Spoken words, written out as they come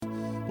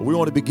We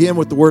want to begin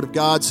with the Word of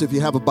God, so if you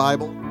have a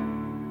Bible,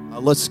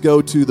 let's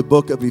go to the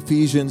book of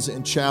Ephesians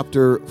in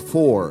chapter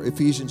 4.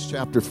 Ephesians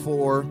chapter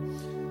 4.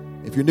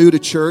 If you're new to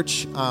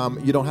church,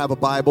 you don't have a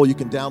Bible, you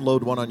can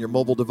download one on your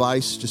mobile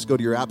device. Just go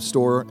to your app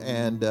store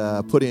and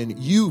put in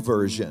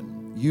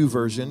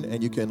YouVersion,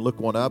 and you can look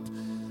one up.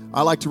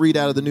 I like to read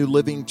out of the New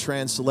Living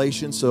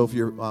Translation, so if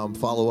you're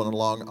following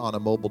along on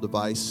a mobile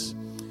device.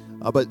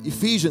 But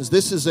Ephesians,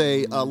 this is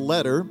a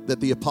letter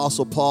that the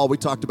Apostle Paul, we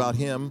talked about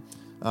him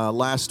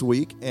last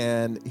week,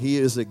 and he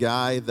is a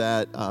guy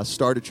that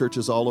started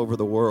churches all over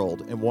the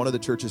world. And one of the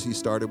churches he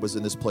started was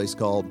in this place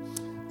called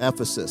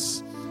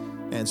Ephesus.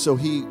 And so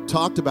he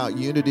talked about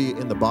unity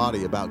in the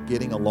body, about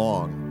getting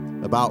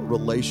along, about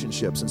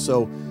relationships. And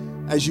so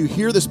as you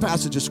hear this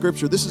passage of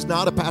Scripture, this is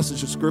not a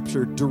passage of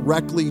Scripture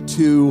directly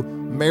to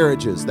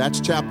marriages.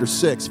 That's chapter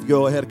 6. If you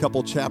go ahead a couple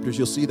of chapters,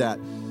 you'll see that.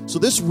 So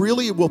this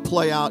really will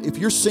play out. If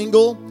you're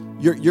single,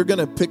 you're going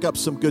to pick up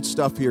some good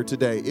stuff here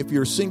today. If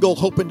you're single,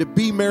 hoping to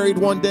be married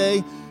one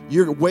day,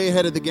 you're way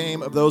ahead of the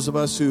game of those of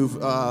us who've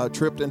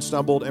tripped and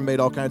stumbled and made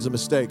all kinds of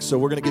mistakes. So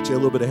we're going to get you a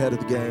little bit ahead of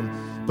the game.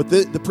 But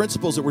the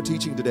principles that we're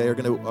teaching today are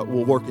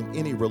will work in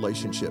any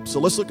relationship. So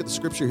let's look at the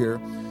scripture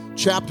here.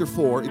 Chapter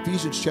 4,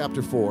 Ephesians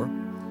chapter 4.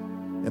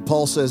 And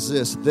Paul says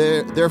this,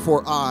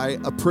 Therefore I,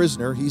 a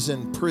prisoner, he's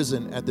in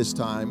prison at this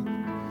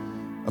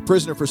time, a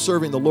prisoner for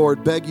serving the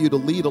Lord, beg you to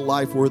lead a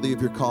life worthy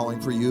of your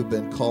calling, for you have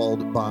been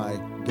called by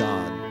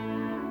God.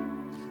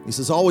 He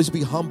says, always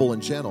be humble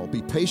and gentle,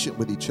 be patient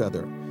with each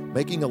other,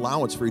 making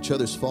allowance for each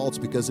other's faults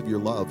because of your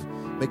love.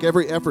 Make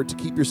every effort to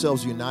keep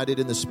yourselves united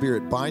in the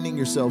Spirit, binding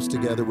yourselves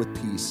together with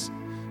peace.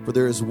 For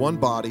there is one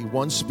body,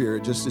 one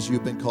Spirit, just as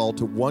you've been called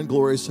to one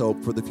glorious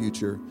hope for the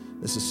future.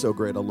 This is so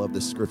great. I love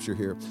this scripture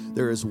here.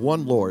 There is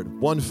one Lord,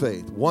 one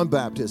faith, one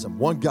baptism,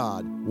 one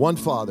God, one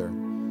Father,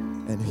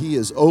 and He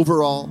is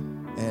over all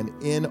and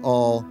in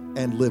all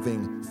and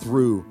living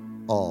through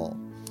all.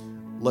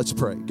 Let's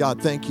pray.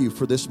 God, thank you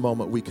for this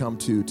moment we come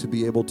to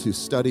be able to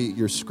study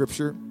your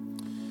scripture.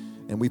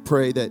 And we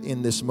pray that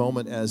in this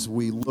moment as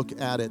we look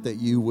at it, that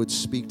you would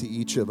speak to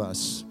each of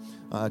us.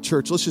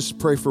 Church, let's just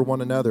pray for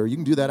one another. You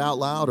can do that out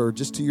loud or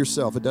just to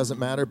yourself. It doesn't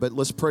matter, but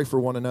let's pray for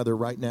one another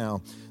right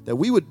now, that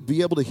we would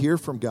be able to hear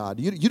from God.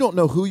 You don't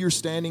know who you're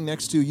standing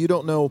next to. You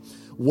don't know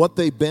what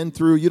they've been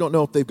through. You don't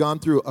know if they've gone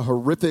through a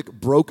horrific,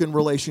 broken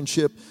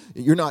relationship.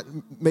 You're not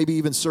maybe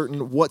even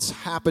certain what's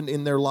happened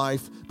in their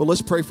life, but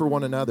let's pray for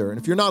one another. And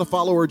if you're not a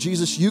follower of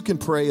Jesus, you can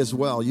pray as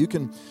well. You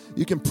can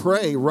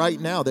pray right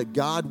now that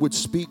God would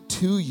speak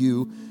to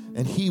you,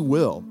 and He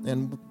will.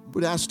 And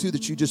would ask, too,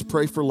 that you just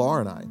pray for Laura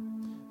and I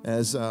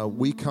as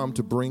we come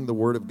to bring the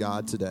Word of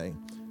God today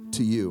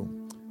to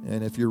you.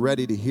 And if you're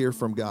ready to hear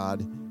from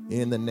God,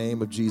 in the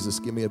name of Jesus,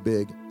 give me a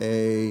big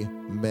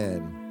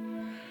amen.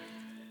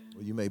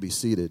 Well, you may be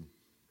seated.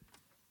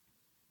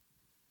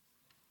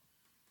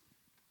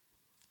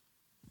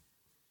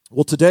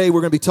 Well, today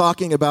we're going to be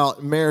talking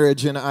about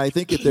marriage, and I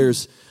think that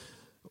there's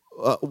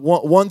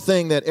one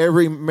thing that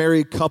every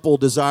married couple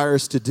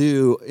desires to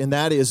do, and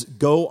that is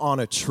go on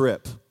a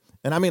trip.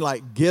 And I mean,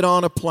 like, get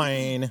on a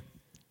plane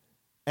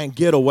and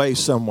get away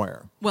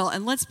somewhere. Well,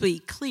 and let's be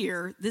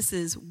clear, this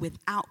is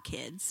without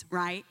kids,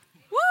 right?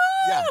 Woo!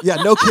 Yeah,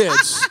 no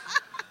kids.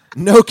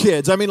 No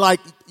kids. I mean, like,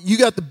 you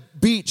got the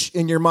beach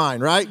in your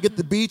mind, right? Get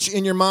the beach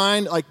in your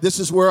mind, like, this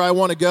is where I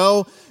want to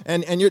go.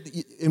 And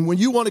when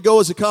you want to go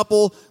as a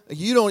couple,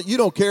 you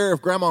don't care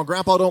if grandma and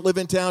grandpa don't live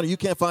in town or you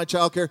can't find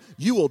childcare.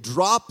 You will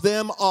drop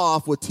them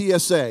off with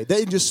TSA.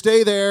 They just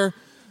stay there.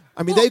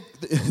 I mean, they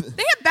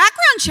have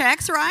background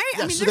checks, right?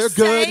 Yeah, I mean, so they're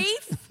good.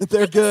 safe.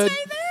 They're good.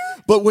 Stay there.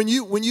 But when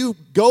you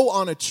go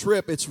on a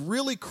trip, it's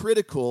really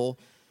critical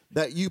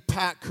that you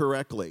pack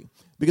correctly.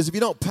 Because if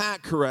you don't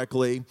pack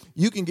correctly,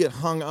 you can get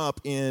hung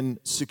up in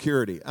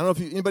security. I don't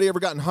know if anybody ever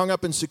gotten hung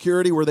up in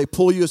security where they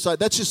pull you aside.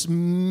 That's just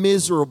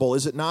miserable,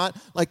 is it not?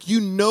 Like, you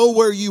know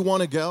where you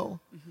want to go,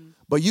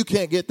 but you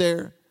can't get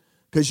there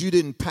because you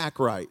didn't pack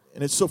right.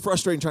 And it's so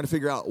frustrating trying to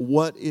figure out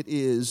what it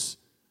is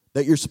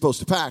that you're supposed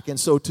to pack. And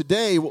so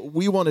today what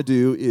we want to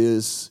do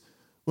is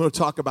we want to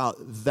talk about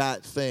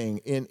that thing.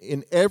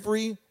 In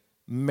every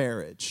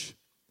marriage,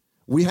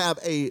 we have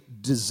a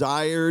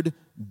desired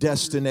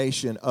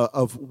destination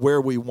of where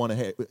we want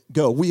to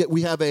go.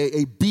 We have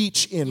a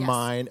beach in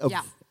mind of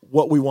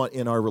what we want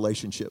in our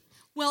relationship.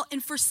 Well,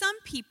 and for some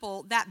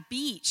people, that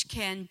beach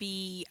can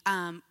be,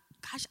 I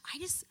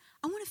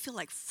want to feel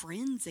like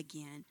friends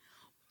again.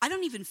 I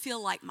don't even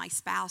feel like my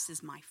spouse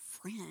is my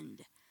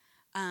friend.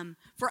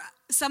 For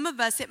some of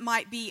us, it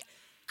might be,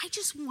 I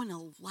just want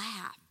to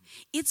laugh.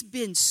 It's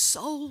been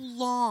so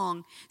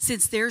long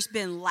since there's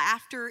been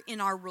laughter in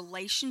our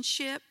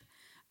relationship.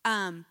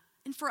 And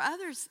for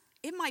others,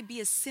 it might be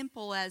as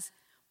simple as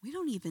we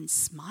don't even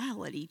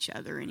smile at each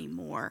other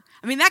anymore.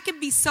 I mean, that can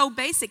be so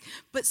basic,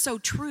 but so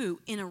true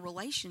in a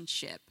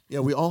relationship. Yeah,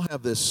 we all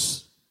have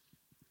this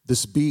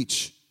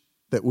beach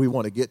that we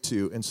want to get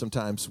to, and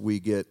sometimes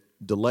we get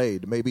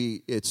delayed.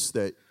 Maybe it's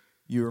that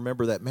you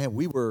remember that, man,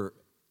 we were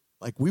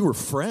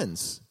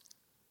friends.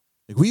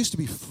 Like, we used to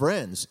be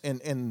friends,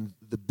 and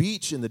the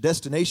beach and the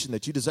destination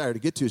that you desire to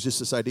get to is just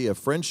this idea of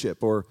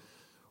friendship, or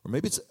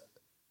maybe it's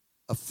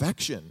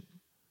affection.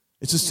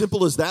 It's as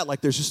simple as that.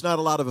 Like, there's just not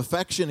a lot of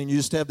affection, and you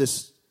just have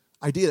this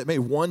idea that maybe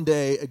one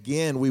day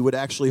again we would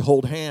actually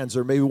hold hands,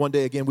 or maybe one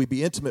day again we'd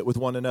be intimate with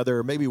one another,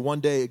 or maybe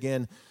one day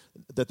again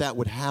that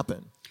would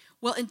happen.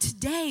 Well, and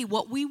today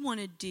what we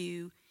want to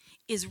do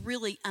is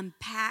really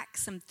unpack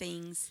some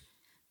things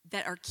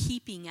that are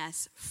keeping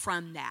us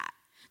from that.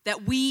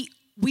 That we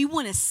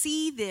want to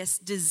see this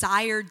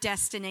desired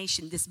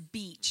destination, this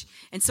beach.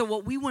 And so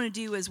what we want to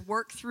do is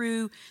work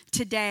through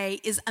today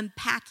is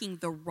unpacking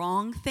the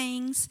wrong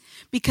things.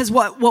 Because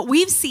what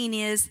we've seen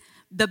is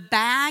the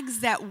bags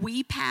that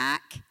we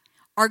pack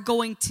are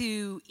going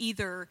to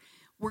either,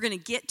 we're going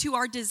to get to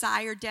our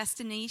desired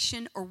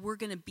destination, or we're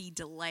going to be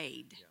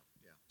delayed.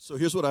 Yeah. So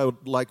here's what I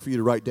would like for you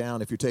to write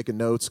down if you're taking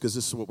notes, because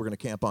this is what we're going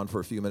to camp on for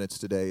a few minutes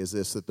today, is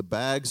this: that the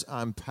bags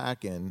I'm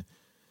packing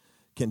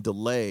can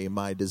delay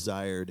my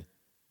desired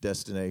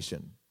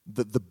destination.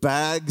 The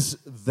bags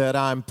that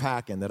I'm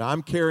packing, that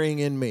I'm carrying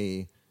in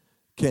me,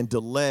 can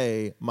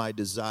delay my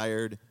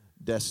desired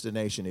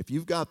destination. If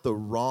you've got the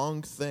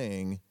wrong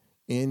thing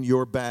in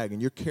your bag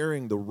and you're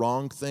carrying the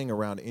wrong thing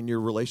around in your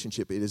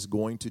relationship, it is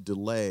going to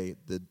delay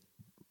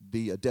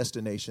the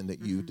destination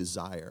that you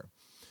desire.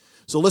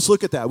 So let's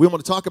look at that. We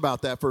want to talk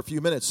about that for a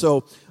few minutes.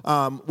 So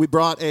we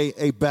brought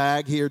a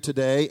bag here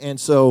today, and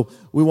so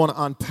we want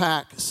to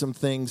unpack some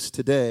things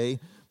today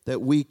that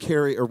we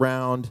carry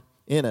around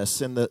in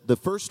us. And the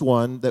first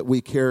one that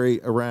we carry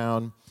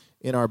around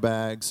in our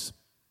bags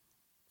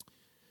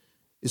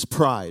is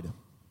pride.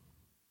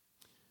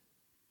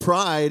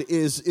 Pride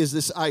is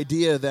this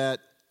idea that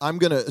I'm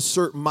going to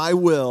assert my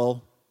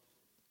will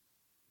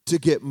to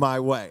get my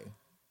way.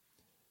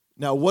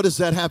 Now, what does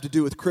that have to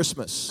do with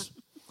Christmas?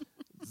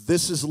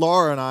 This is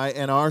Laura and I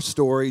and our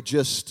story.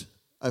 Just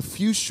a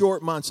few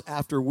short months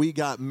after we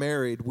got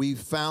married, we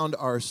found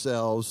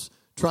ourselves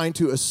trying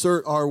to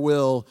assert our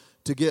will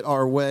to get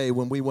our way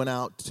when we went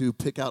out to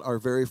pick out our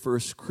very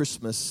first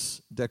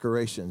Christmas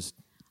decorations.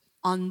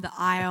 On the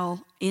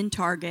aisle in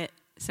Target,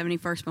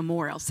 71st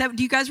Memorial. So,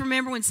 do you guys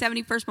remember when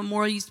 71st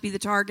Memorial used to be the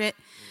Target?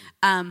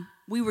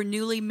 We were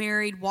newly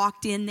married,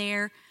 walked in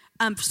there.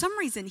 For some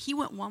reason, he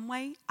went one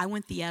way, I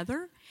went the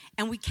other.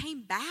 And we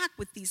came back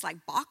with these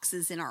like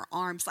boxes in our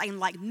arms, and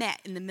like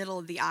met in the middle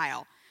of the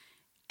aisle.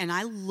 And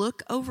I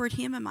look over at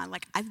him and I'm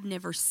like, I've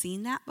never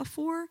seen that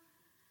before.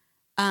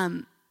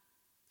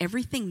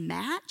 Everything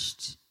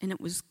matched, and it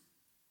was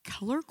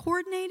color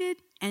coordinated,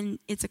 and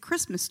it's a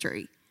Christmas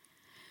tree.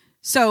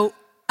 So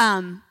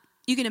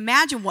you can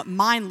imagine what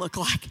mine looked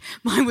like.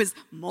 Mine was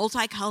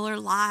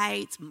multicolor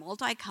lights,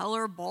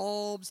 multicolor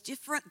bulbs,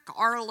 different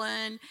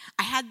garland.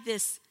 I had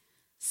this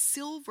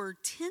silver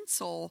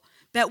tinsel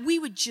that we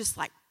would just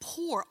like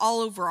pour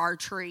all over our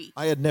tree.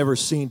 I had never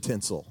seen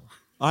tinsel.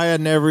 I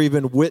had never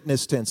even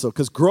witnessed tinsel,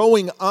 because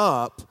growing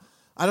up,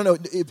 I don't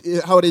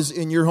know how it is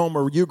in your home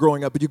or you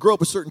growing up, but you grow up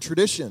with certain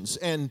traditions.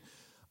 And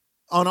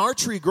on our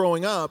tree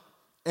growing up,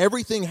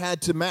 everything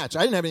had to match.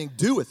 I didn't have anything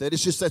to do with it.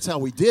 It's just that's how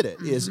we did it.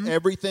 Is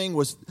everything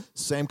was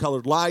same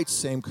colored lights,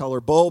 same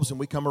color bulbs, and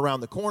we come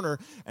around the corner,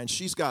 and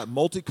she's got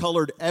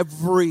multicolored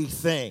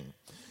everything.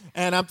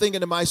 And I'm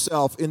thinking to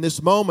myself in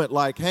this moment,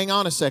 like, hang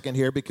on a second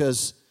here,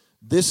 because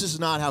this is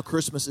not how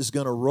Christmas is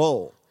going to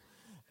roll.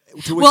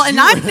 Well, and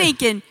I'm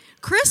thinking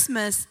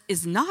Christmas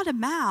is not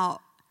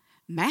about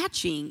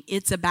matching.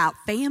 It's about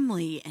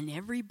family and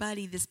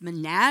everybody, this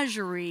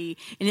menagerie,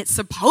 and it's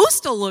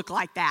supposed to look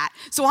like that.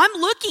 So I'm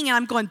looking and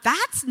I'm going,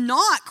 that's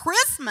not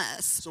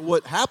Christmas. So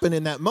what happened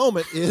in that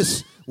moment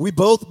is we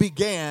both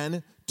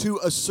began to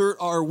assert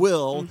our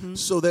will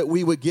so that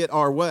we would get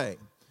our way.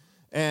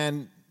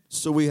 And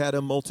so we had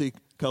a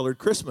multicolored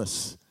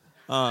Christmas.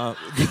 God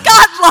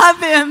love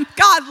him.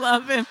 God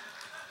love him.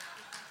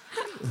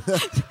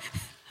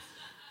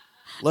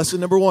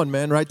 Lesson number one,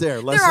 man, right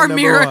there. There are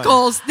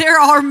miracles. There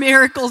are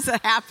miracles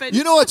that happen.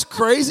 You know what's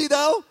crazy,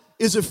 though,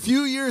 is a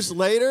few years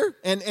later,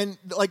 and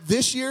like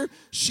this year,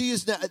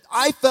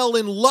 I fell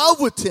in love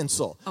with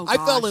tinsel. Oh, I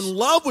fell in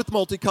love with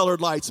multicolored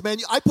lights. Man,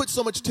 I put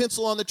so much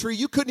tinsel on the tree,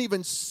 you couldn't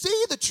even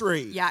see the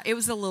tree. Yeah, it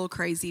was a little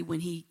crazy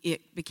when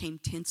it became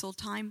tinsel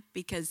time,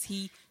 because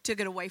he took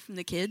it away from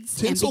the kids.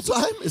 Tinsel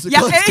time? Is it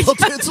called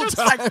tinsel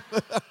time?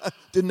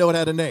 Didn't know it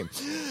had a name.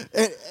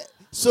 And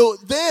so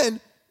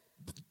then,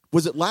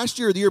 was it last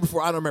year or the year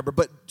before? I don't remember.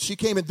 But she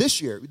came in this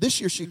year.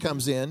 This year she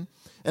comes in,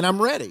 and I'm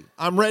ready.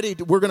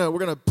 We're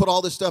gonna put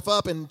all this stuff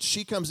up, and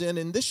she comes in,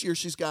 and this year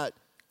she's got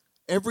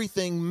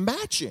everything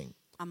matching.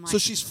 So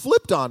she's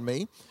flipped on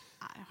me.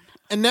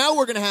 And now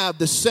we're going to have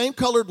the same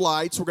colored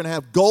lights. We're going to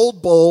have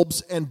gold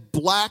bulbs and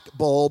black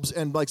bulbs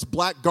and like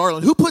black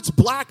garland. Who puts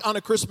black on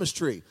a Christmas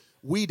tree?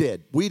 We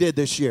did. We did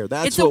this year.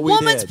 That's what we did.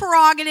 It's a woman's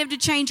prerogative to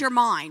change her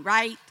mind,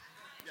 right?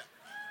 Yeah.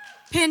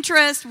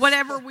 Pinterest,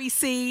 whatever we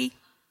see.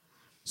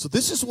 So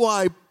this is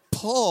why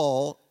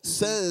Paul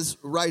says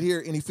right here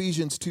in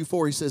Ephesians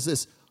 2:4, he says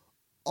this: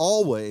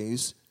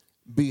 always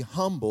be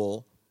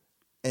humble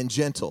and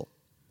gentle.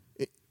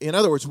 In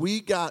other words,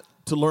 we got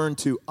to learn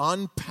to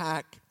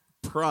unpack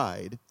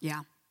pride.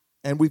 Yeah.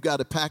 And we've got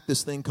to pack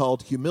this thing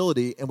called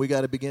humility, and we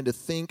got to begin to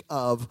think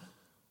of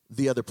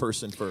the other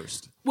person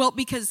first. Well,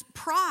 because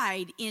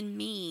pride in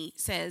me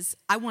says,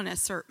 I want to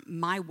assert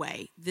my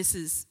way.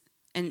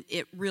 And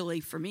it really,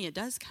 for me, it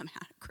does come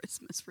out at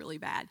Christmas really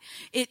bad.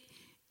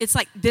 It's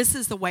like, this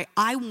is the way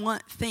I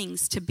want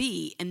things to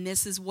be, and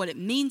this is what it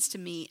means to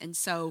me, and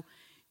so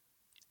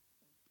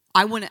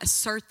I want to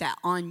assert that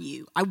on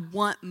you. I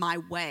want my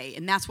way,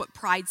 and that's what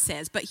pride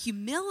says. But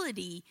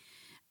humility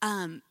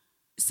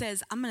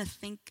says, I'm going to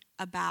think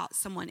about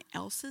someone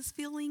else's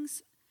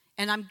feelings,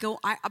 and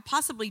I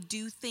possibly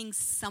do things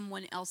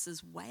someone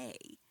else's way.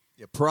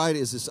 Yeah, pride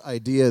is this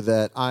idea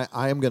that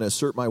I am going to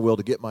assert my will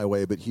to get my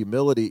way, but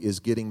humility is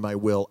getting my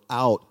will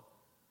out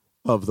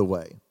of the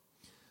way.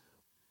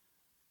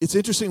 It's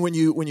interesting when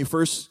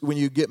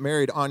you get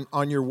married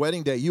on your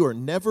wedding day, you are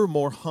never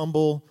more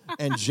humble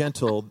and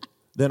gentle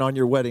than on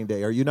your wedding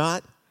day. Are you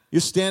not?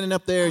 You're standing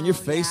up there and you're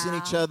facing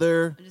each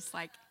other. I'm just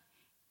like,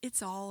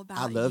 it's all about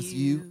I love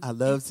you. I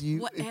love you.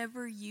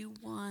 Whatever you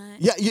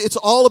want. Yeah, it's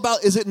all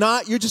about, is it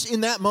not? You're just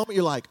in that moment,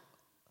 you're like,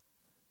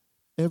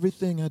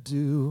 everything I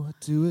do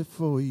it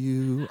for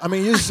you. I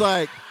mean, you're just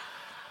like,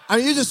 you're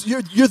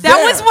there.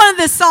 That was one of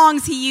the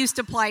songs he used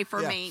to play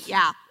for me.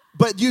 Yeah.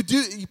 But you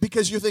do,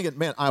 because you're thinking,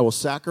 man, I will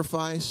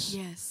sacrifice.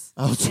 Yes.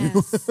 I'll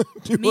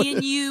do me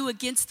and you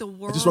against the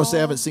world. I just want to say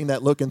I haven't seen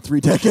that look in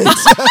 3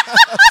 decades.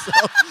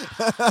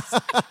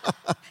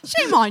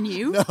 Shame on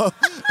you. No.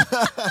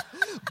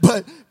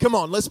 But come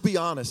on, let's be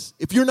honest.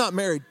 If you're not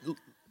married,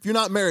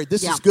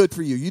 this is good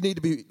for you. You need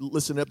to be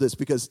listening up to this,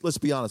 because let's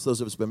be honest, those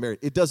of us who have been married,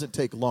 it doesn't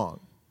take long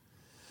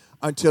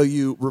until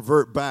you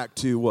revert back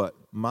to what?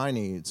 My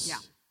needs,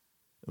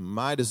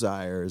 my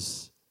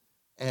desires,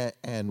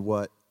 and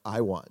what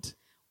I want.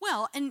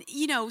 Well, and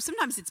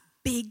sometimes it's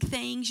big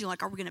things. You're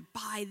like, are we going to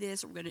buy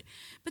this?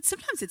 But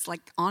sometimes it's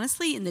like,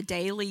 honestly, in the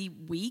daily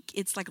week,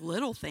 it's like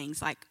little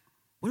things like,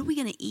 what are we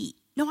going to eat?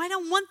 No, I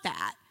don't want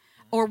that.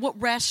 Or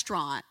what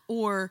restaurant?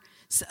 Or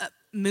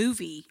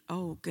movie.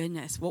 Oh,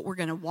 goodness, what we're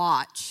going to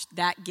watch.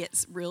 That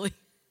gets really...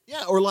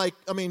 Yeah, or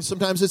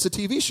sometimes it's a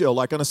TV show,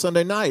 like on a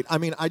Sunday night.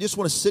 I just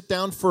want to sit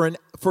down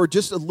for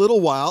just a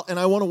little while, and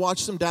I want to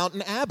watch some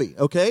Downton Abbey,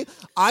 okay?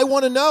 I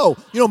want to know,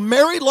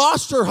 Mary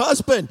lost her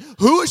husband.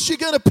 Who is she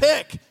going to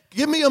pick?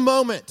 Give me a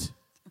moment.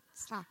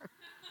 Sorry.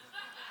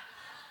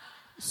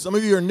 Some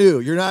of you are new.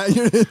 You're not.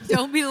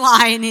 Don't be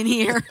lying in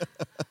here.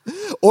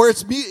 Or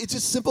it's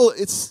just simple.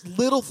 It's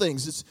little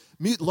things. It's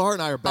mute. Laura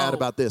and I are bad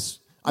about this.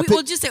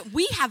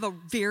 We have a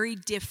very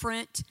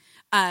different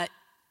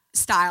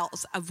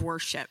styles of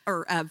worship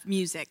or of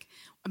music.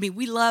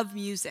 We love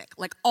music,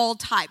 like all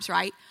types,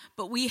 right?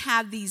 But we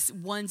have these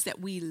ones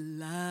that we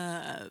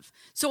love.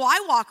 So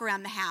I walk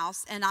around the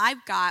house and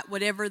I've got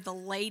whatever the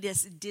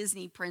latest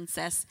Disney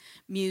princess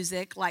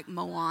music, like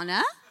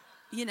Moana,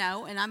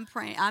 and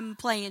I'm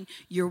playing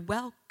You're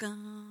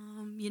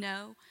Welcome,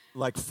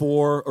 Like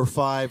 4 or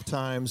 5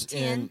 times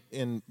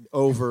in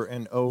over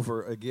and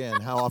over again.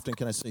 How often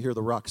can I hear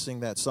The Rock sing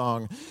that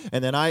song?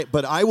 And then I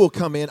will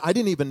come in. I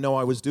didn't even know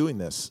I was doing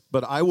this,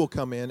 but I will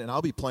come in and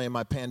I'll be playing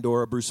my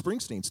Pandora Bruce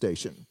Springsteen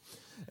station.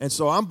 And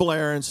so I'm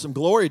blaring some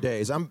Glory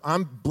Days. I'm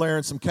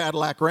blaring some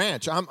Cadillac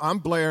Ranch. I'm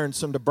blaring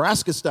some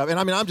Nebraska stuff. And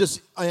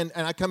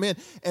and I come in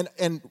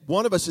and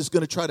one of us is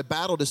going to try to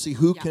battle to see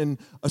who can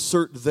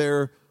assert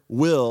their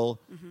will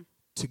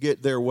to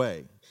get their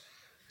way.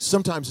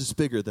 Sometimes it's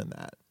bigger than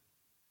that.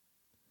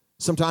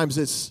 Sometimes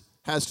it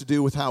has to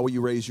do with how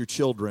you raise your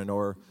children,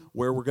 or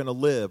where we're going to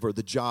live, or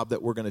the job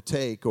that we're going to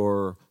take,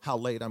 or how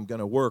late I'm going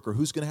to work, or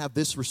who's going to have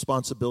this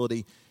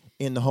responsibility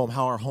in the home,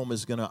 how our home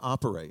is going to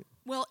operate.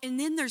 Well, and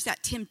then there's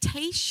that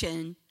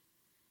temptation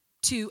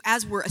to,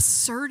 as we're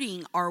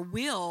asserting our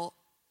will,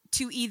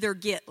 to either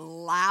get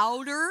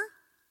louder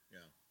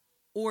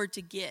or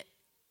to get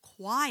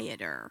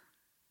quieter,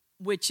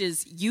 which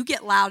is you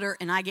get louder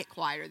and I get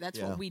quieter. That's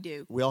what we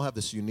do. We all have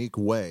this unique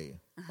way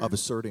of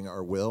asserting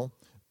our will.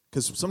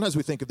 Because sometimes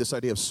we think of this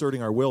idea of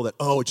asserting our will that,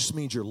 it just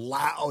means you're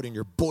loud and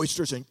you're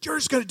boisterous and you're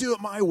just going to do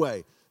it my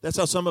way. That's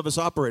how some of us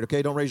operate,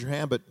 okay? Don't raise your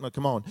hand, but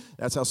come on.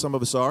 That's how some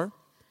of us are.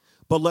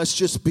 But let's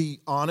just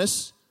be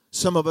honest.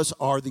 Some of us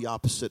are the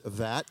opposite of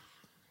that.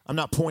 I'm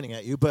not pointing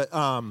at you, but...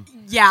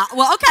 Yeah,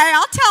 well, okay,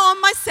 I'll tell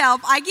him myself.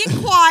 I get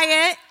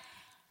quiet,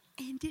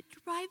 and it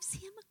drives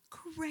him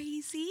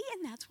crazy,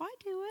 and that's why I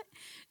do it.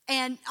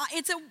 And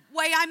it's a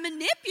way I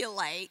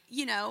manipulate,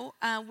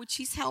 which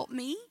he's helped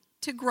me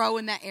to grow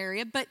in that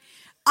area. But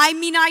I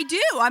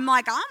do. I'm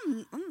like,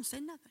 I'm going to say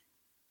nothing.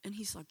 And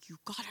he's like, you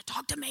got to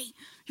talk to me.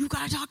 You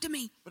got to talk to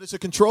me. But it's a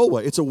control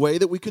way. It's a way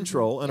that we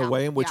control and a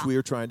way in which we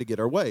are trying to get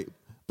our way.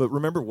 But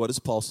remember, what does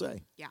Paul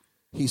say? Yeah.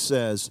 He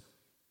says,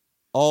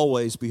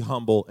 always be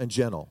humble and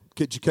gentle.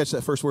 Did you catch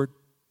that first word?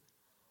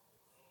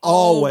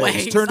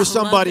 Always. Turn to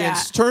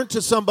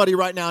somebody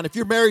right now. And if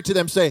you're married to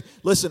them, say,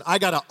 listen, I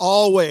got to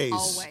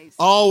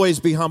always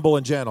be humble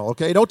and gentle.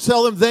 Okay? Don't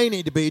tell them they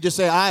need to be. Just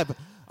say,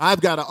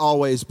 I've got to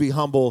always be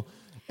humble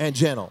and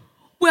gentle.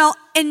 Well,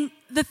 and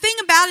the thing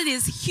about it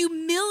is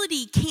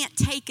humility can't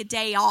take a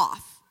day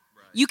off.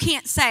 You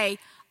can't say,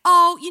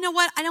 oh, you know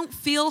what, I don't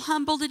feel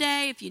humble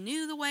today. If you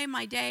knew the way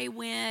my day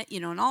went,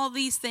 and all of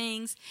these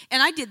things.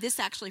 And I did this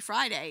actually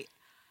Friday.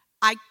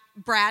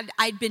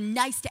 I'd been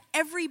nice to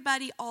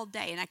everybody all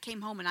day, and I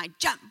came home and I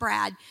jumped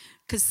Brad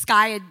because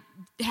Sky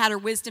had her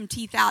wisdom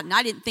teeth out, and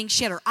I didn't think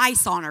she had her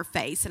ice on her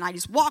face. And I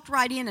just walked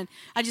right in, and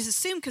I just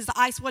assumed because the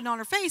ice wasn't on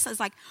her face, I was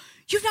like,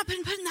 you've not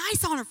been putting the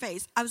ice on her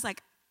face. I was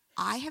like,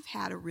 I have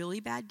had a really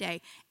bad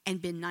day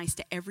and been nice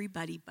to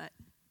everybody but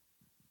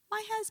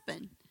my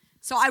husband.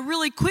 So I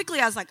really quickly,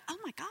 I was like, oh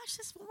my gosh,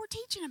 this is what we're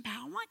teaching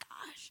about. Oh my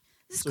gosh,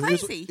 this is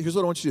crazy. Here's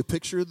what I want you to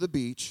picture: the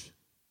beach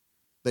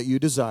that you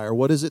desire.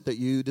 What is it that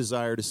you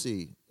desire to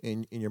see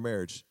in your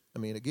marriage? I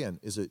mean,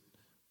 again, is it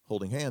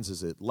holding hands?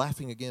 Is it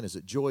laughing again? Is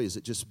it joy? Is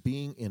it just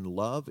being in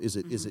love? Is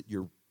it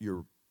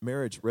your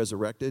marriage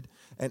resurrected?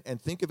 And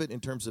think of it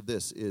in terms of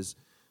this: is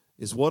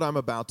what I'm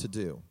about to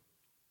do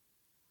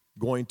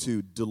going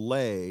to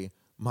delay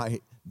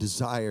my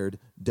desired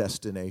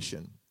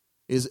destination?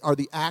 Are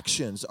the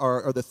actions,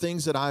 are the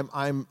things that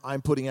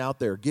I'm putting out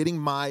there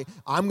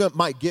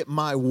might get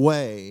my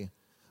way,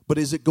 but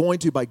is it going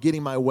to, by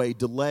getting my way,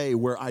 delay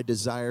where I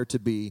desire to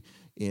be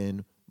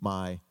in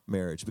my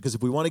marriage? Because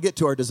if we want to get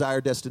to our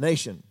desired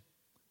destination,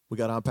 we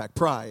got to unpack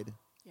pride,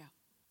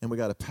 and we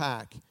got to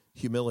pack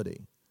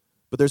humility.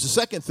 But there's a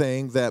second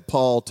thing that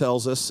Paul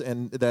tells us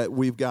and that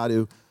we've got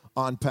to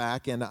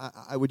unpack, and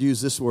I would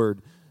use this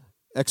word,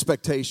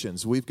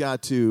 expectations. We've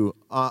got to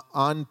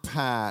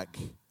unpack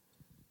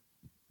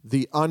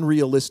the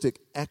unrealistic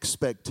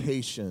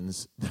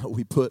expectations that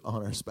we put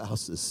on our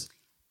spouses.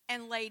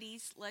 And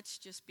ladies, let's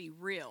just be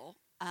real.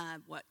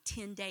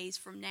 10 days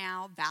from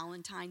now,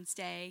 Valentine's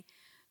Day,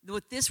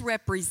 what this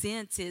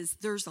represents is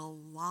there's a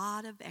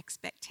lot of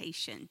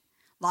expectation,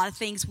 a lot of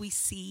things we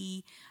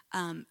see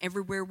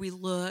everywhere we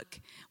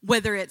look,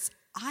 whether it's,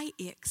 I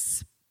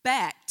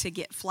expect to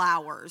get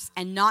flowers,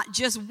 and not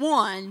just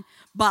one,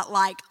 but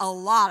like a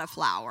lot of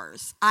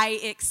flowers.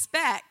 I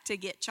expect to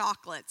get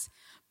chocolates.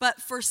 But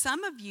for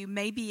some of you,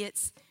 maybe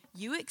it's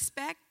you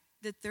expect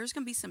that there's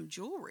going to be some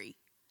jewelry.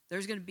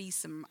 There's going to be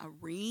a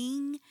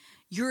ring.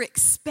 You're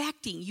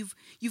expecting.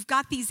 You've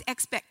got these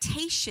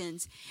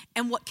expectations.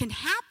 And what can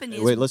happen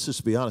is... Wait, let's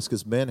just be honest,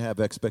 because men have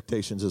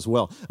expectations as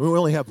well. I mean, we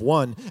only have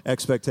one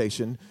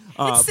expectation.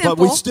 It's simple.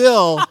 But we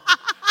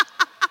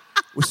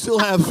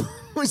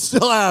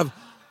still have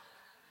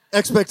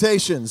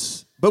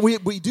expectations. But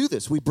we do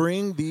this. We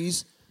bring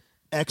these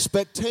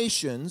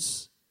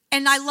expectations.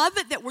 And I love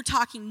it that we're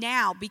talking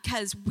now,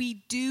 because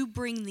we do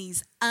bring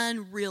these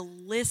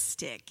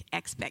unrealistic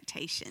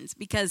expectations.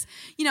 Because,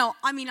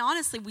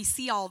 honestly, we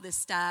see all this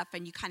stuff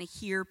and you kind of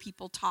hear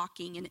people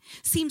talking and it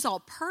seems all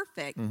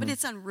perfect, but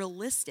it's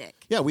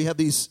unrealistic. Yeah, we have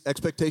these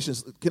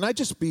expectations. Can I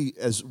just be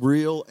as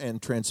real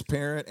and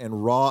transparent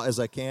and raw as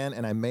I can?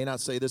 And I may not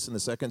say this in the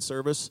second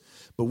service,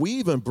 but we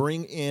even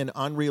bring in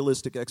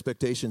unrealistic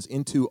expectations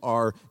into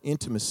our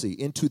intimacy,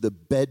 into the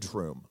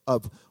bedroom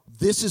of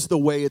this is the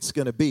way it's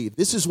going to be.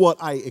 This is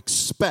what I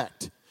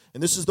expect,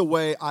 and this is the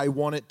way I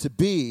want it to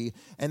be.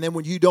 And then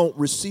when you don't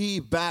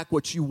receive back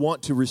what you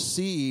want to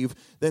receive,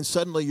 then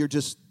suddenly you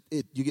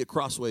get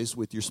crossways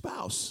with your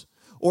spouse.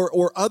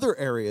 Or other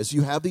areas,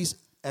 you have these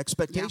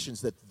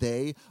expectations that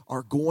they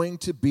are going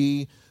to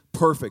be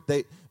perfect.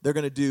 They're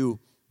going to do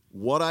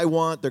what I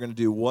want, they're going to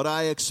do what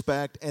I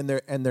expect, and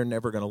they're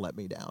never going to let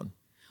me down.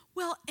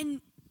 Well,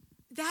 and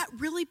that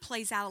really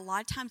plays out a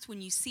lot of times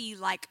when you see,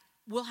 like,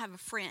 we'll have a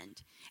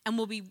friend, and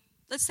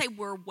let's say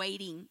we're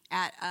waiting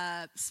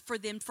for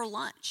them for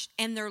lunch,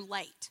 and they're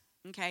late,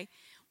 okay?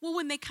 Well,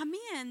 when they come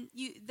in,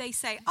 they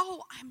say,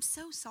 oh, I'm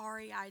so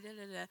sorry, and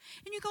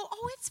you go,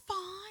 oh, it's fine,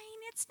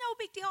 it's no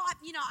big deal.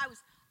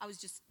 I was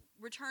just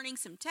returning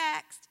some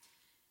text.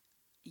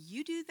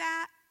 You do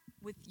that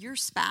with your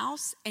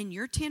spouse, and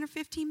you're 10 or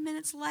 15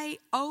 minutes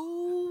late,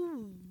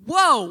 oh,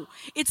 whoa.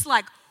 It's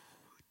like,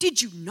 did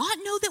you not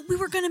know that we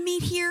were going to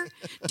meet here?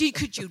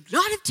 Could you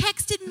not have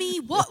texted me?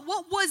 What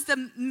was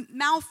the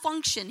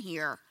malfunction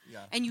here? Yeah.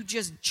 And you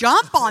just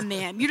jump on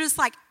them. You're just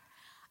like,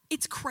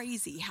 it's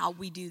crazy how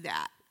we do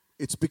that.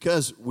 It's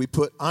because we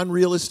put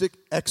unrealistic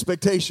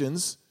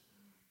expectations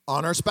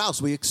on our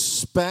spouse. We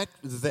expect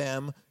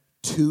them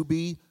to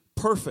be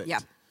perfect.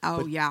 Yep.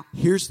 Oh, yeah.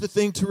 Here's the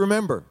thing to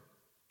remember.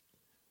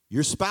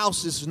 Your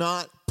spouse is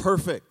not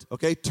perfect,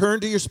 okay? Turn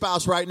to your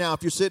spouse right now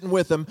if you're sitting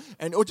with them,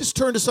 or just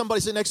turn to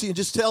somebody sitting next to you and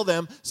just tell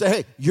them, say,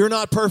 hey, you're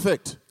not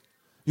perfect.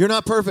 You're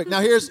not perfect.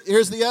 Now, here's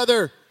the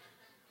other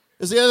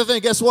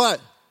thing. Guess what?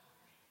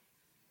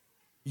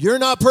 You're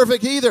not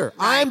perfect either.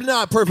 Right. I'm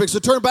not perfect. So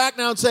turn back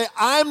now and say,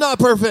 I'm not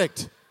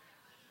perfect.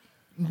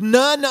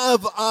 None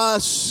of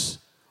us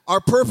are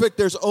perfect.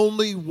 There's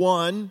only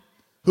one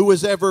who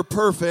is ever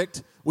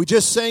perfect. We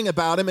just sang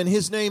about him, and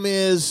his name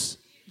is...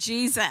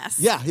 Jesus.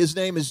 Yeah, his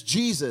name is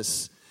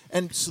Jesus.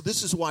 And so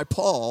this is why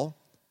Paul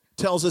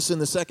tells us in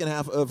the second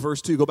half of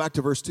verse 2, go back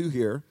to verse 2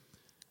 here,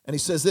 and he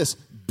says this,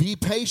 be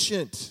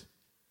patient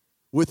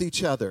with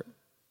each other,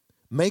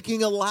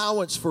 making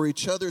allowance for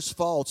each other's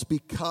faults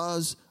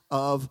because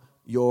of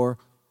your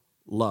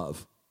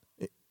love.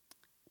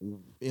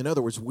 In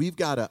other words, we've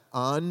got to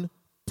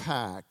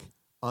unpack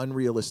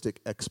unrealistic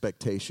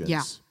expectations.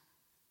 Yeah.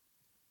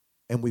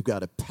 And we've got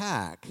to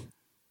pack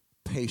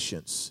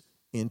patience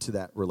into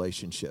that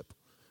relationship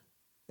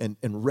and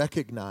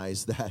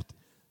recognize that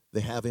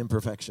they have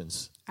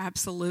imperfections.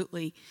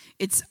 Absolutely.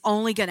 It's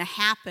only going to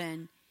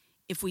happen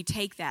if we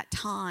take that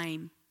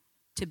time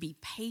to be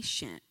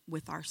patient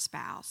with our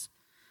spouse.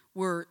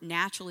 We're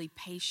naturally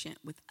patient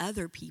with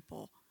other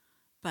people,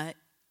 but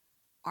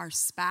our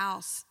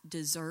spouse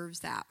deserves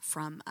that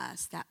from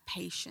us, that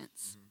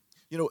patience.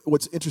 You know,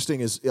 what's interesting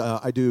is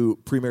I do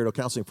premarital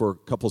counseling for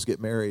couples get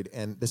married,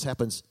 and this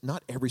happens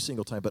not every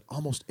single time, but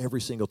almost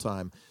every single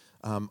time.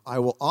 I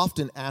will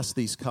often ask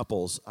these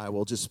couples, I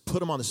will just put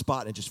them on the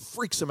spot and it just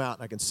freaks them out,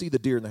 and I can see the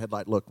deer in the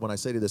headlight look when I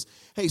say to this,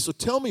 hey, so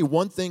tell me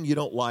one thing you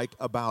don't like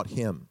about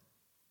him.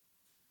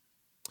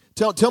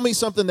 Tell me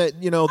something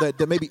that, you know,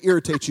 that maybe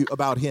irritates you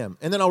about him.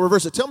 And then I'll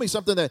reverse it. Tell me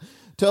something that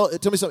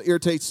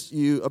irritates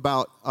you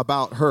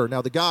about her.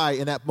 Now, the guy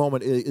in that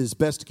moment is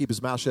best to keep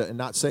his mouth shut and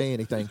not say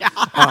anything. Yeah.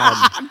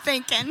 I'm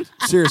thinking.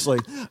 Seriously.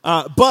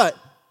 But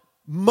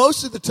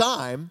most of the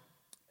time,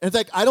 in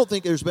fact, I don't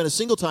think there's been a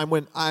single time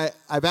when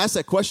I've asked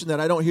that question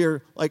that I don't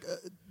hear like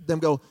them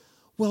go,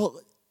 well,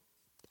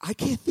 I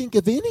can't think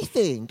of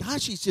anything.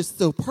 Gosh, he's just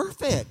so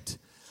perfect.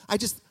 I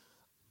just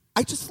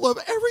love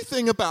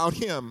everything about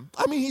him.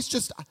 I mean, he's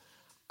just,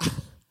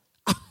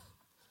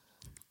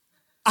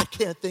 I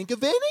can't think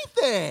of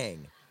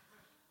anything.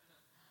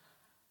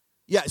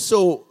 Yeah,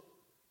 so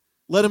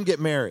let him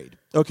get married,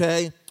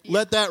 okay? Yeah.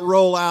 Let that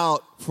roll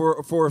out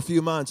for a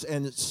few months,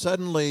 and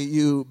suddenly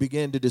you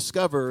begin to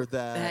discover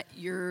that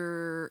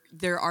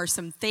there are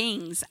some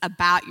things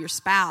about your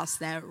spouse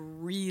that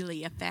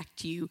really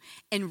affect you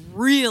and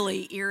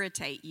really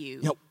irritate you.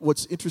 Yeah,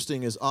 what's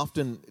interesting is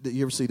often,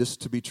 you ever see this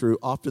to be true,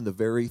 often the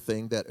very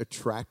thing that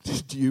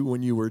attracted you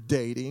when you were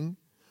dating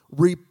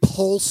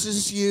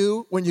repulses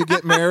you when you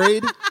get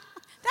married.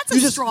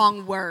 That's a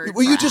strong word.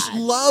 Well, you just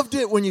loved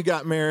it when you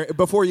got married,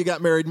 before you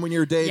got married and when you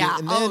were dating. Yeah.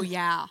 And then,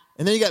 yeah.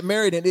 And then you got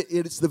married, and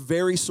it's the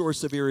very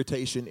source of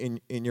irritation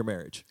in your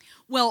marriage.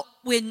 Well,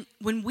 when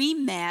we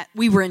met,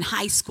 we were in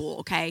high school,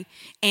 okay?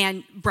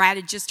 And Brad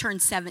had just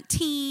turned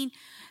 17,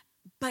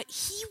 but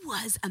he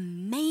was a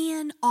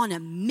man on a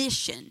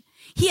mission.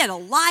 He had a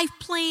life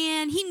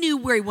plan. He knew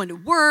where he wanted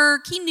to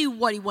work. He knew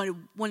what he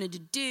wanted to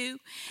do.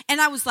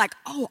 And I was like,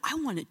 oh, I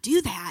want to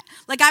do that.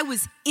 Like, I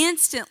was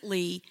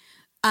instantly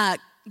I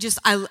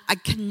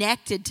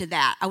connected to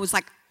that. I was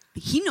like,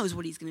 he knows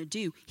what he's going to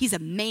do. He's a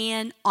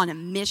man on a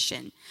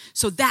mission.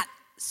 So that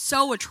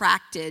so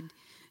attracted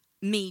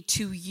me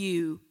to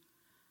you.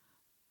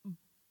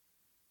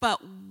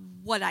 But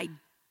what I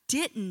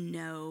didn't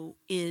know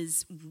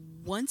is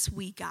once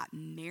we got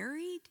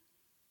married,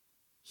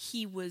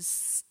 he was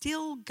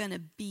still going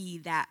to be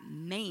that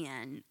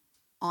man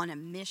on a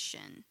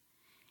mission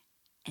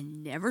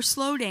and never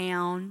slow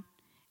down,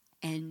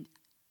 and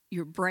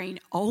your brain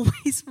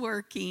always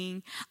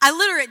working. I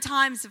literally at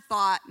times have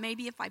thought,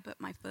 maybe if I put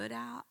my foot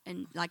out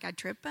and like I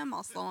trip him,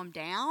 I'll slow him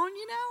down,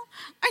 you know?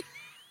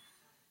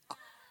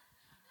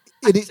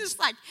 It's just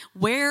like,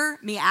 wear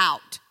me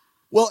out.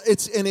 Well,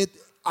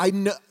 I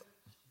know.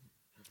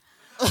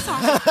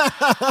 Sorry,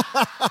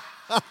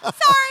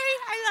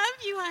 I love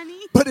you, honey.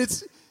 But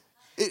it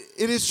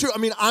is true. I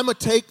mean, I'm a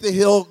take the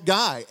hill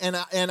guy, and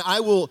I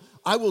will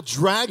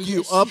drag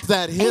you up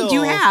that hill. And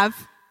you have.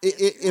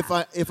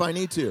 If I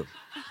need to.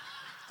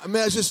 I mean,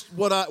 that's just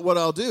what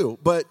I'll do.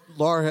 But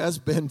Laura has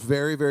been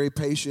very, very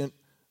patient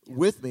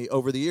with me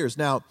over the years.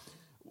 Now,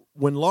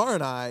 when Laura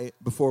and I,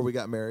 before we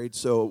got married,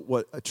 so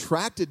what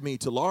attracted me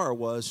to Laura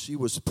was she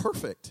was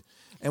perfect.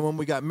 And when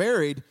we got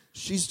married,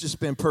 she's just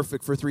been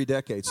perfect for 3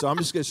 decades. So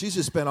she's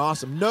just been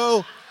awesome.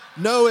 No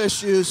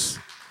issues,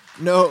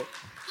 no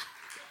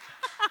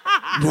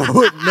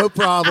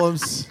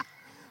problems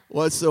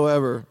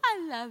whatsoever.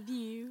 I love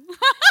you.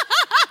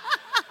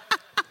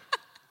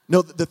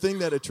 No, the thing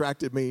that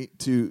attracted me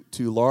to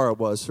Laura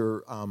was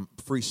her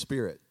free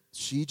spirit.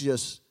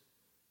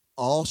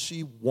 All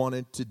she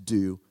wanted to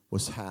do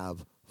was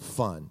have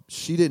fun.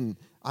 It's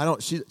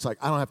like,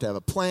 I don't have to have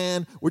a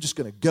plan. We're just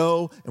going to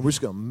go, and we're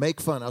just going to make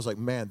fun. I was like,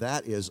 man,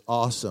 that is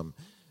awesome.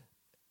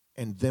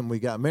 And then we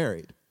got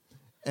married.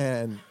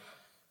 And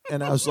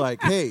I was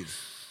like, hey,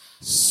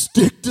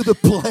 stick to the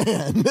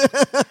plan.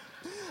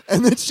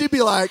 And then she'd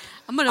be like,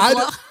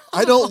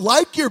 I don't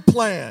like your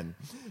plan.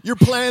 Your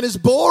plan is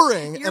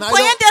boring. Your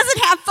plan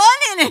doesn't have fun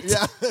in it.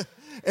 Yeah.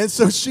 And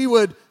so she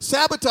would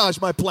sabotage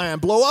my plan,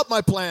 blow up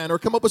my plan, or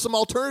come up with some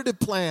alternative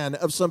plan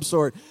of some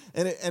sort.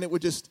 And it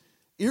would just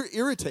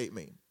irritate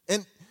me.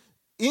 And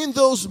in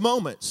those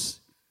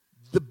moments,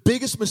 the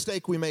biggest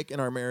mistake we make in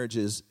our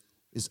marriages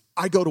is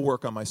I go to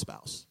work on my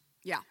spouse.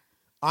 Yeah.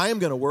 I am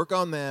going to work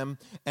on them,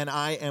 and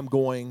I am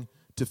going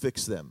to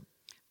fix them.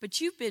 But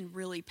you've been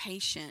really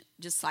patient,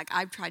 just like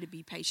I've tried to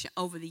be patient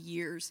over the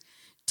years,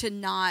 to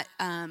not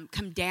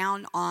come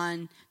down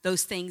on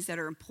those things that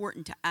are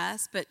important to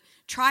us, but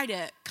try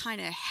to kind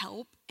of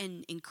help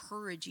and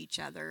encourage each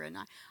other. And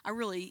I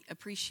really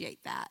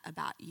appreciate that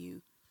about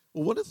you.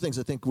 Well, one of the things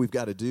I think we've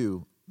got to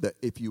do, that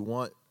if you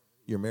want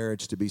your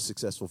marriage to be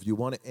successful, if you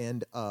want to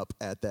end up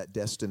at that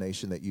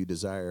destination that you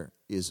desire,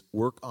 is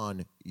work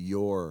on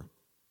your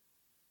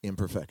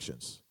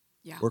imperfections.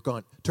 Yeah. Work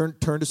on,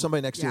 turn to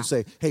somebody next to you and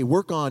say, hey,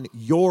 work on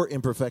your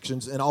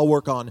imperfections and I'll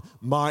work on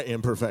my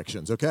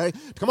imperfections, okay?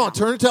 Come on,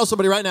 turn and tell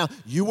somebody right now,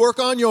 you work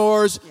on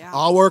yours,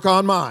 I'll work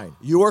on mine.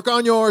 You work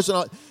on yours.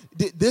 And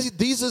this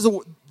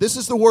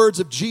is the words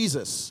of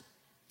Jesus.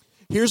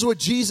 Here's what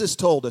Jesus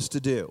told us to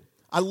do.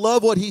 I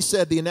love what he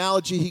said, the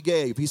analogy he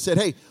gave. He said,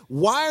 hey,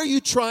 why are you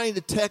trying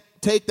to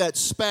take that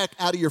speck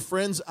out of your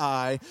friend's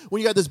eye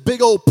when you got this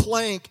big old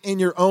plank in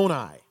your own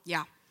eye?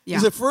 Yeah. He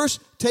said,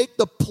 first, take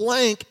the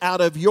plank out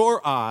of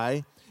your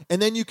eye,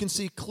 and then you can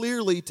see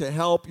clearly to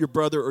help your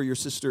brother or your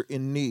sister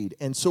in need.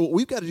 And so what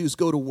we've got to do is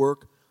go to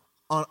work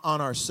on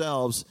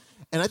ourselves.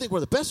 And I think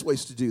one of the best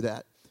ways to do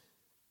that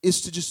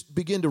is to just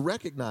begin to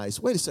recognize,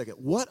 wait a second,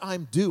 what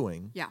I'm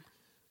doing. Yeah.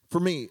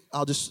 For me,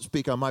 I'll just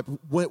speak on my,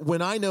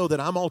 when I know that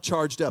I'm all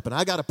charged up and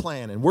I got a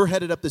plan and we're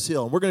headed up this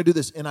hill and we're going to do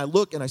this, and I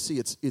look and I see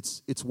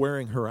it's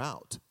wearing her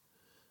out,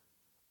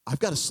 I've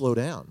got to slow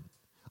down.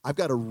 I've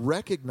got to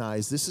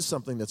recognize this is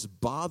something that's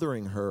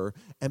bothering her,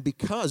 and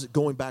because,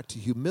 going back to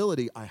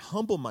humility, I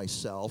humble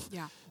myself,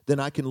 then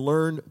I can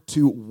learn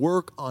to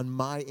work on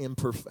my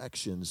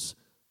imperfections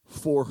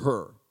for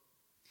her.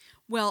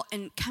 Well,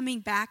 and coming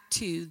back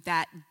to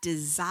that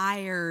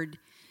desired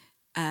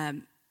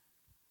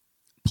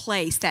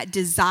place, that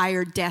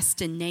desired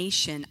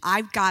destination,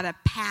 I've got to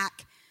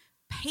pack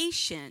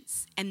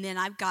patience, and then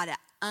I've got to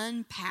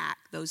unpack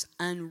those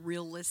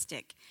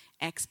unrealistic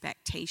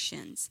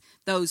expectations,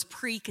 those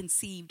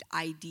preconceived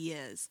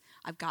ideas.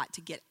 I've got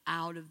to get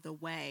out of the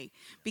way,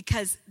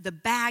 because the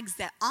bags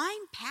that I'm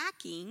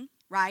packing,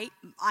 right,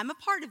 I'm a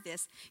part of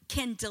this,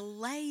 can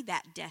delay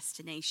that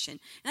destination.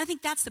 And I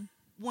think that's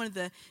one of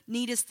the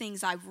neatest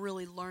things I've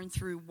really learned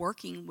through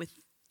working with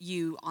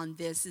you on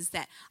this, is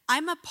that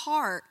I'm a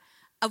part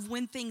of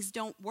when things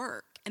don't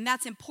work. And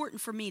that's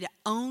important for me to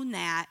own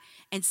that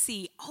and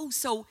see,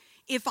 so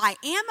if I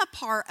am a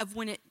part of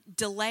when it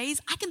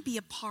delays, I can be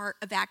a part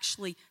of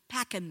actually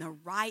packing the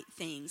right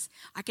things.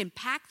 I can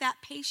pack that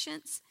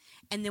patience,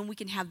 and then we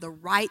can have the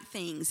right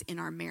things in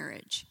our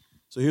marriage.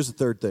 So here's the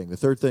third thing. The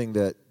third thing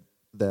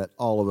that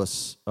all of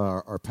us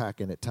are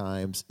packing at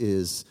times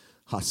is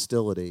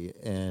hostility.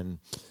 And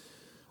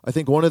I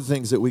think one of the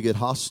things that we get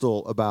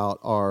hostile about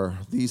are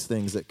these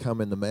things that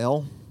come in the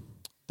mail.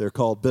 They're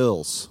called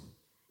bills.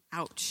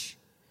 Ouch.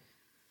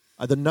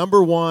 The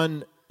number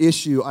one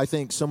issue, I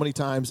think, so many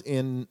times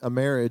in a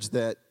marriage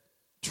that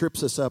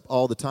trips us up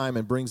all the time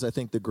and brings, I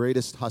think, the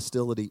greatest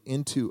hostility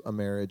into a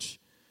marriage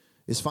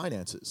is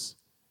finances,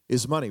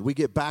 is money. We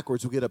get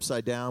backwards, we get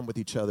upside down with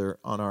each other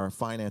on our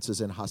finances,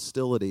 and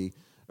hostility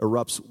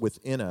erupts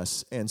within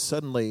us. And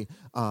suddenly,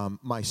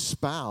 my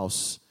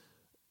spouse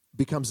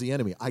becomes the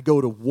enemy. I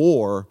go to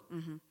war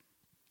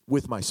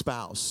with my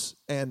spouse.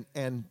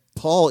 And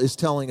Paul is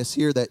telling us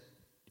here that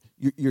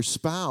your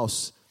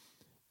spouse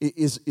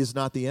is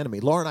not the enemy.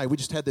 Laura and I, we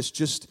just had this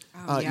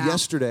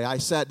yesterday. I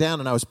sat down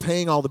and I was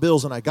paying all the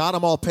bills, and I got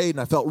them all paid, and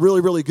I felt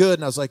really, really good.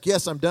 And I was like,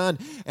 yes, I'm done.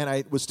 And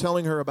I was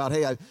telling her about,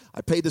 hey,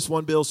 I paid this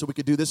one bill so we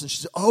could do this. And she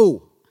said,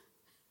 oh,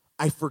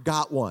 I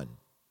forgot one.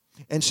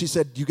 And she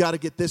said, you got to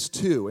get this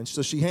too. And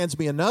so she hands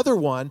me another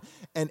one,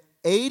 and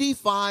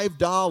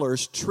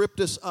 $85 tripped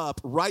us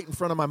up right in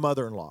front of my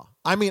mother-in-law.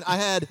 I mean,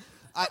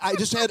 I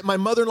just had, my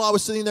mother-in-law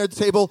was sitting there at the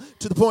table,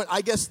 to the point,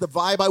 I guess the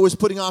vibe I was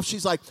putting off,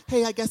 she's like,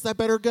 hey, I guess I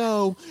better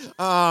go.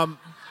 And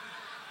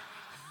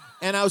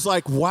I was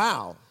like,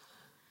 wow.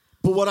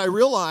 But what I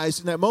realized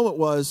in that moment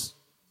was,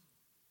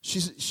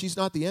 she's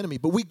not the enemy.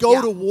 But we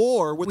go to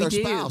war with our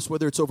spouse,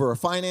 whether it's over our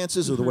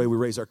finances or the way we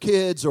raise our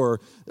kids or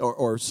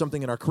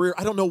something in our career.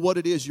 I don't know what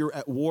it is you're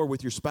at war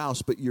with your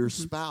spouse, but your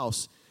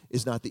spouse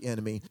is not the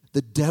enemy.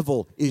 The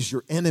devil is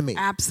your enemy.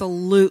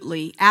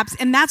 Absolutely.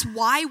 And that's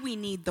why we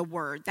need the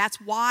word. That's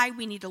why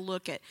we need to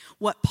look at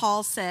what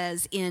Paul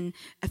says in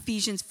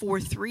Ephesians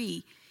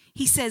 4:3.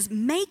 He says,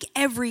 make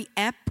every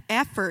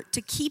effort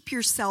to keep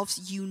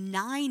yourselves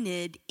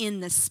united in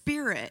the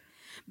Spirit,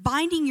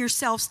 binding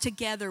yourselves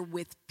together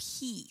with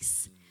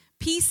peace.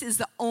 Peace is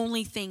the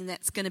only thing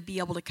that's going to be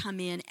able to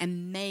come in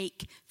and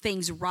make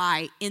things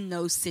right in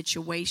those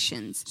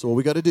situations. So what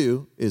we got to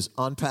do is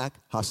unpack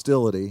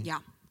hostility. Yeah.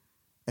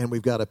 And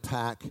we've got to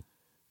pack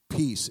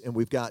peace, and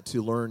we've got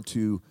to learn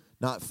to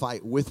not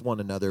fight with one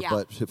another,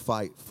 but to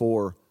fight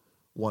for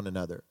one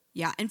another.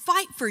 Yeah, and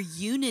fight for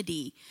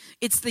unity.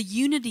 It's the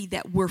unity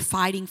that we're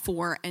fighting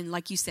for, and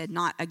like you said,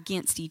 not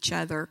against each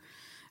other.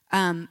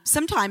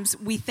 Sometimes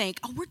we think,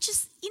 we're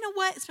just, you know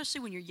what,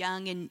 especially when you're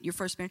young and you're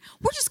first married,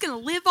 we're just going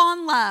to live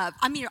on love.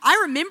 I mean,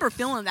 I remember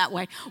feeling that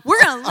way.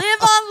 We're going to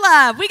live on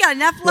love. We got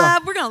enough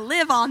love. We're going to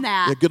live on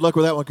that. Yeah, good luck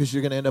with that one, because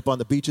you're going to end up on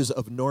the beaches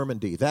of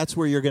Normandy. That's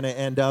where you're going to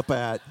end up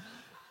at.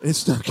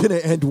 It's not going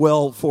to end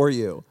well for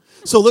you.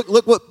 So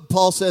look what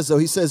Paul says, though.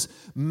 He says,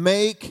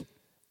 make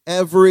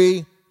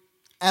every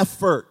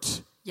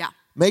effort. Yeah.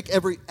 Make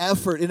every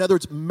effort. In other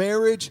words,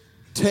 marriage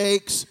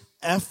takes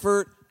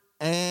effort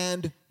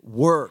and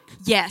work.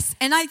 Yes.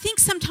 And I think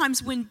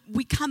sometimes when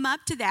we come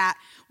up to that,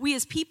 we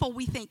as people,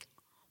 we think,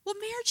 well,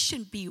 marriage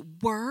shouldn't be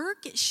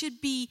work. It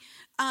should be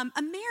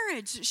a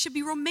marriage. It should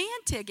be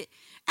romantic.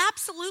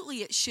 Absolutely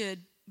it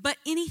should. But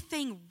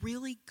anything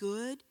really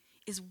good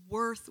is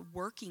worth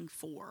working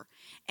for.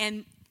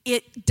 And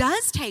it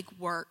does take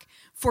work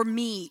for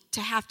me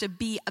to have to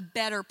be a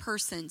better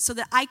person so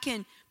that I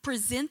can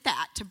present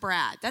that to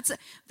Brad.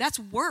 That's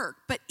work,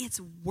 but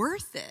it's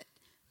worth it.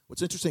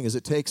 What's interesting is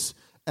it takes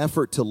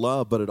effort to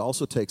love, but it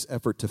also takes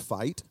effort to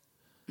fight.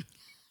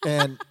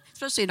 And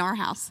especially in our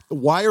house.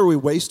 Why are we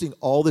wasting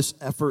all this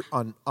effort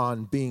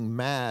on being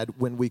mad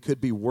when we could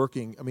be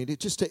working? I mean,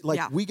 it just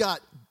we got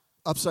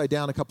upside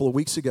down a couple of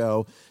weeks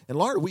ago, and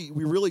Laura, we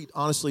really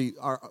honestly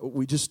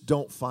we just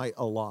don't fight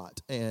a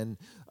lot, and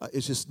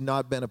it's just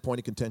not been a point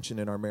of contention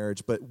in our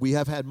marriage. But we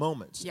have had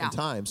moments and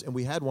times, and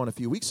we had one a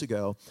few weeks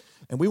ago,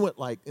 and we went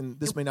and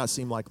this may not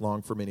seem like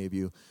long for many of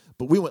you,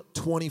 but we went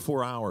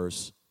 24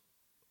 hours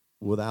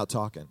without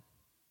talking.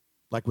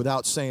 Like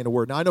without saying a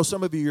word. Now, I know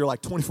some of you, you're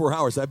like, 24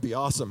 hours, that'd be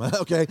awesome.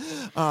 Okay.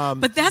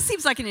 But that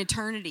seems like an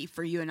eternity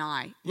for you and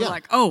I. We're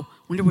like, oh,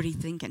 wonder what he's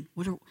thinking.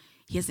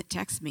 He hasn't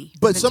texted me.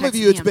 But some of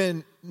you, it's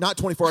been not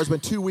 24 hours, it's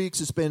been 2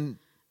 weeks, it's been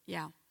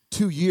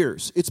 2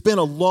 years. It's been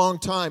a long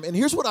time. And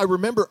here's what I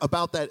remember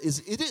about that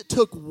is it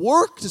took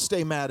work to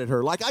stay mad at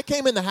her. Like I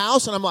came in the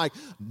house and I'm like,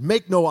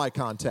 make no eye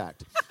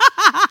contact.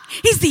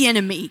 He's the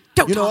enemy.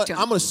 Don't talk to him.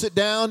 I'm going to sit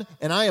down,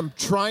 and I am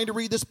trying to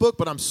read this book,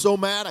 but I'm so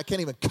mad I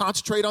can't even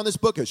concentrate on this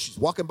book because she's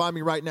walking by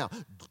me right now.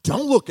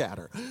 Don't look at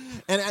her.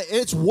 And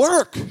it's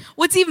work.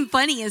 What's even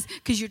funny is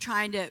because you're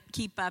trying to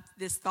keep up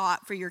this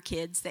thought for your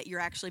kids that you're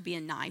actually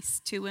being nice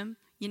to him,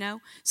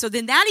 So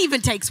then that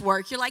even takes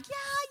work. You're like,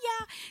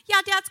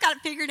 yeah, Dad's got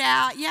it figured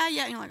out. Yeah.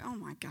 And you're like, oh,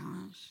 my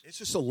gosh. It's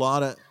just a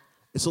lot of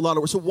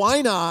work. So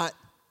why not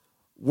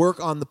work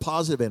on the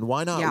positive end?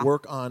 Why not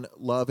work on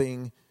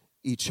loving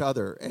each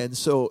other? And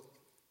so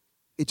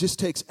it just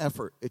takes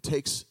effort. It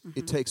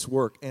takes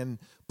work. And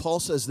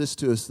Paul says this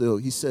to us, though.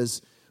 He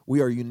says,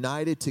 we are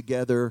united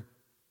together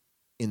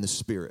in the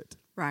Spirit.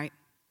 Right.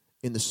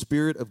 In the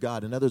Spirit of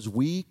God. In other words,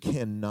 we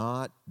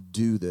cannot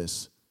do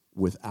this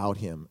without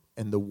Him.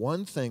 And the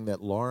one thing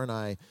that Laura and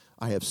I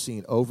have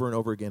seen over and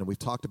over again, and we've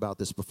talked about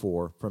this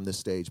before from this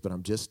stage, but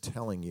I'm just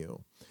telling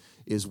you,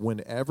 is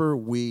whenever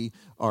we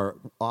are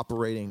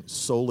operating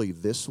solely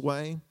this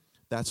way,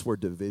 that's where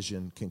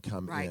division can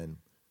come in.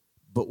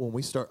 But when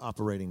we start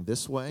operating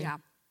this way,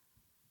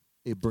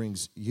 it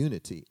brings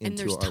unity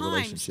into our relationship. And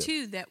there's times,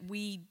 too, that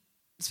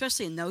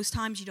especially in those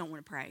times, you don't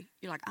want to pray.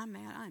 You're like, I'm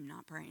mad, I'm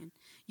not praying.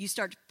 You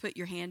start to put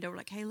your hand over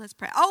like, hey, let's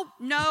pray. Oh,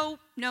 no.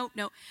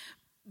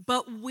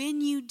 But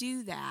when you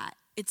do that,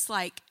 it's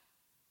like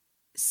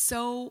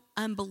so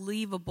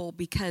unbelievable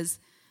because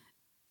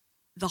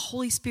the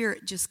Holy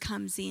Spirit just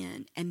comes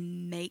in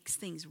and makes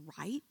things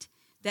right.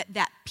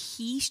 That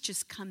peace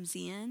just comes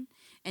in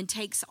and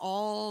takes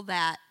all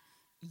that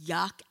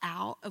yuck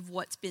out of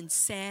what's been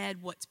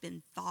said, what's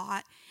been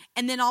thought.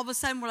 And then all of a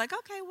sudden we're like,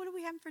 okay, what are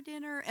we having for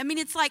dinner? I mean,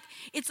 it's like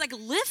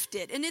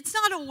lifted. And it's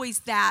not always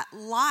that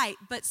light,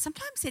 but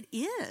sometimes it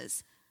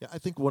is. Yeah, I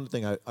think one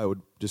thing I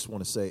would just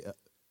want to say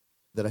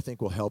that I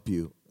think will help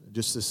you,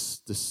 just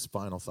this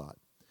final thought.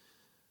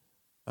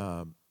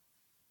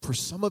 For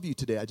some of you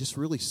today, I just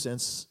really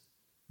sense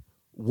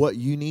what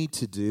you need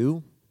to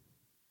do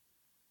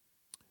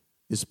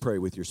is pray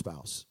with your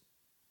spouse.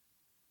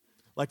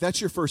 Like that's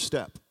your first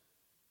step.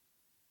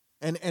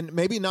 And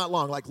maybe not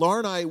long. Like Laura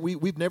and I,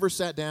 we've never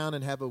sat down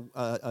and have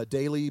a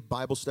daily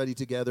Bible study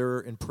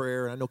together in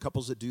prayer. And I know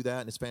couples that do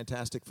that, and it's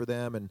fantastic for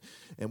them.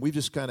 And we've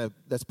just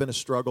that's been a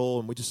struggle,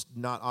 and we just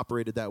not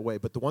operated that way.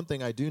 But the one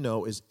thing I do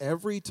know is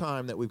every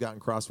time that we've gotten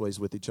crossways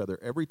with each other,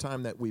 every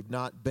time that we've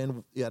not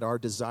been at our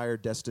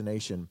desired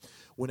destination,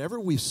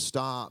 whenever we've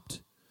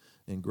stopped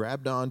and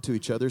grabbed onto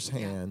each other's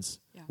hands,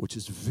 which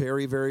is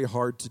very, very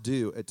hard to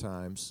do at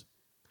times.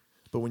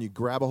 But when you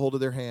grab a hold of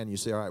their hand, you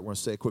say, all right, we're going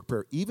to say a quick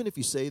prayer. Even if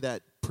you say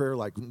that prayer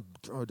like,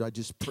 God, I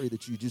just pray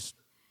that you just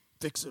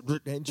fix it,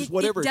 and just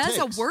whatever it takes. It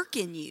does a work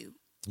in you.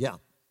 Yeah.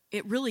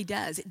 It really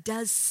does. It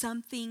does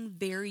something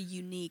very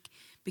unique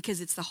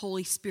because it's the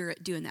Holy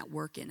Spirit doing that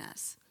work in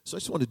us. So I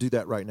just want to do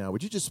that right now.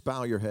 Would you just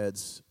bow your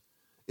heads?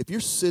 If you're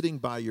sitting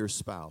by your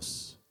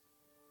spouse,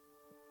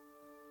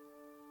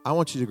 I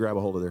want you to grab a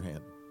hold of their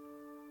hand.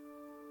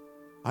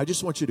 I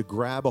just want you to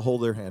grab a hold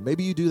of their hand.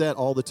 Maybe you do that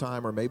all the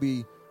time, or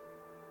maybe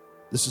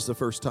this is the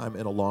first time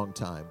in a long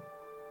time.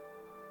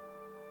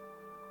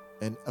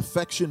 And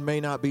affection may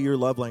not be your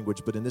love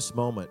language, but in this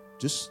moment,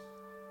 just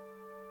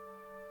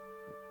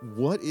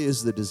what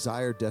is the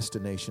desired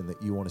destination that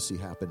you want to see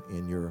happen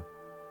in your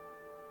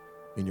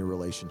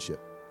relationship?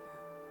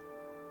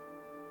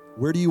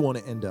 Where do you want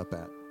to end up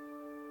at?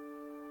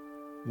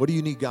 What do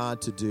you need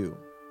God to do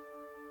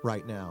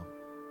right now?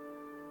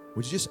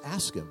 Would you just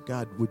ask Him,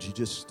 God, would you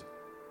just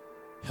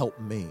help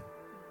me?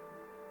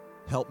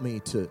 Help me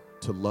to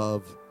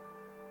love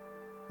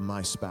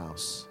my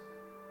spouse.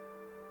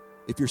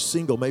 If you're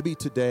single, maybe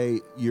today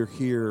you're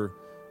here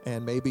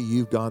and maybe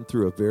you've gone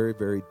through a very,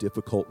 very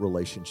difficult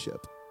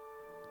relationship.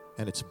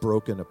 and it's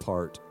broken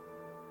apart,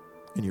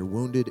 and you're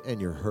wounded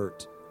and you're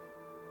hurt,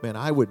 man,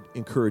 I would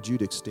encourage you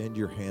to extend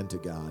your hand to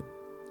God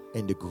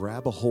and to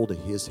grab a hold of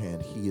his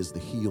hand. He is the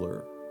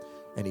healer,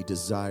 and he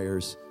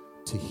desires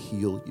to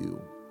heal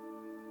you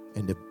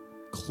and to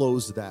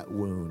close that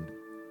wound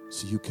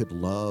so you could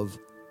love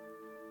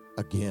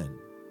again.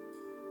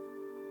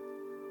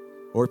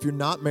 Or if you're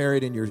not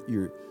married and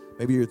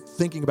maybe you're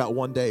thinking about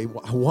one day,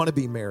 I want to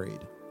be married,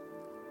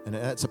 and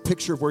that's a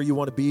picture of where you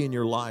want to be in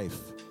your life.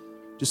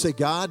 Just say,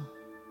 God,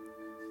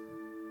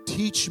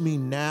 teach me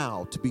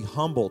now to be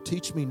humble.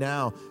 Teach me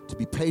now to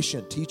be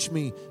patient. Teach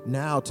me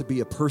now to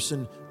be a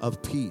person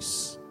of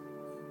peace.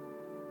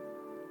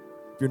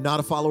 If you're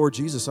not a follower of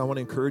Jesus, I want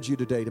to encourage you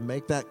today to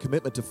make that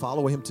commitment to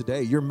follow him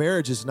today. Your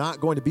marriage is not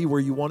going to be where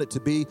you want it to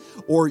be,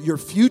 or your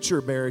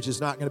future marriage is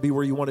not going to be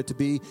where you want it to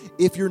be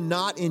if you're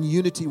not in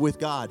unity with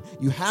God.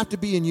 You have to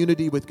be in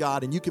unity with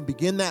God, and you can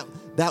begin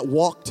that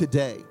walk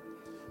today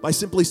by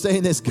simply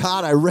saying this: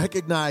 God, I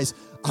recognize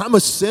I'm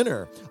a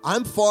sinner.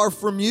 I'm far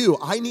from you.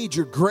 I need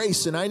your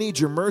grace, and I need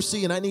your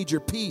mercy, and I need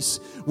your peace.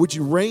 Would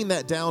you rain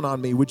that down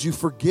on me? Would you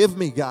forgive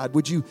me, God?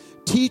 Would you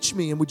teach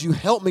me, and would you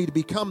help me to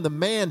become the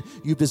man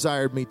you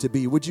desired me to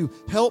be? Would you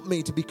help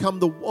me to become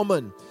the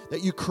woman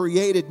that you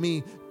created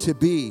me to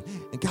be?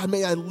 And God,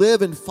 may I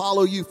live and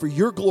follow you for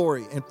your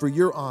glory and for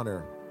your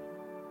honor.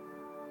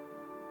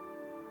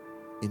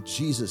 In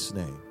Jesus'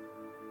 name.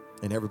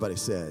 And everybody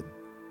said,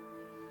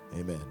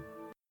 amen.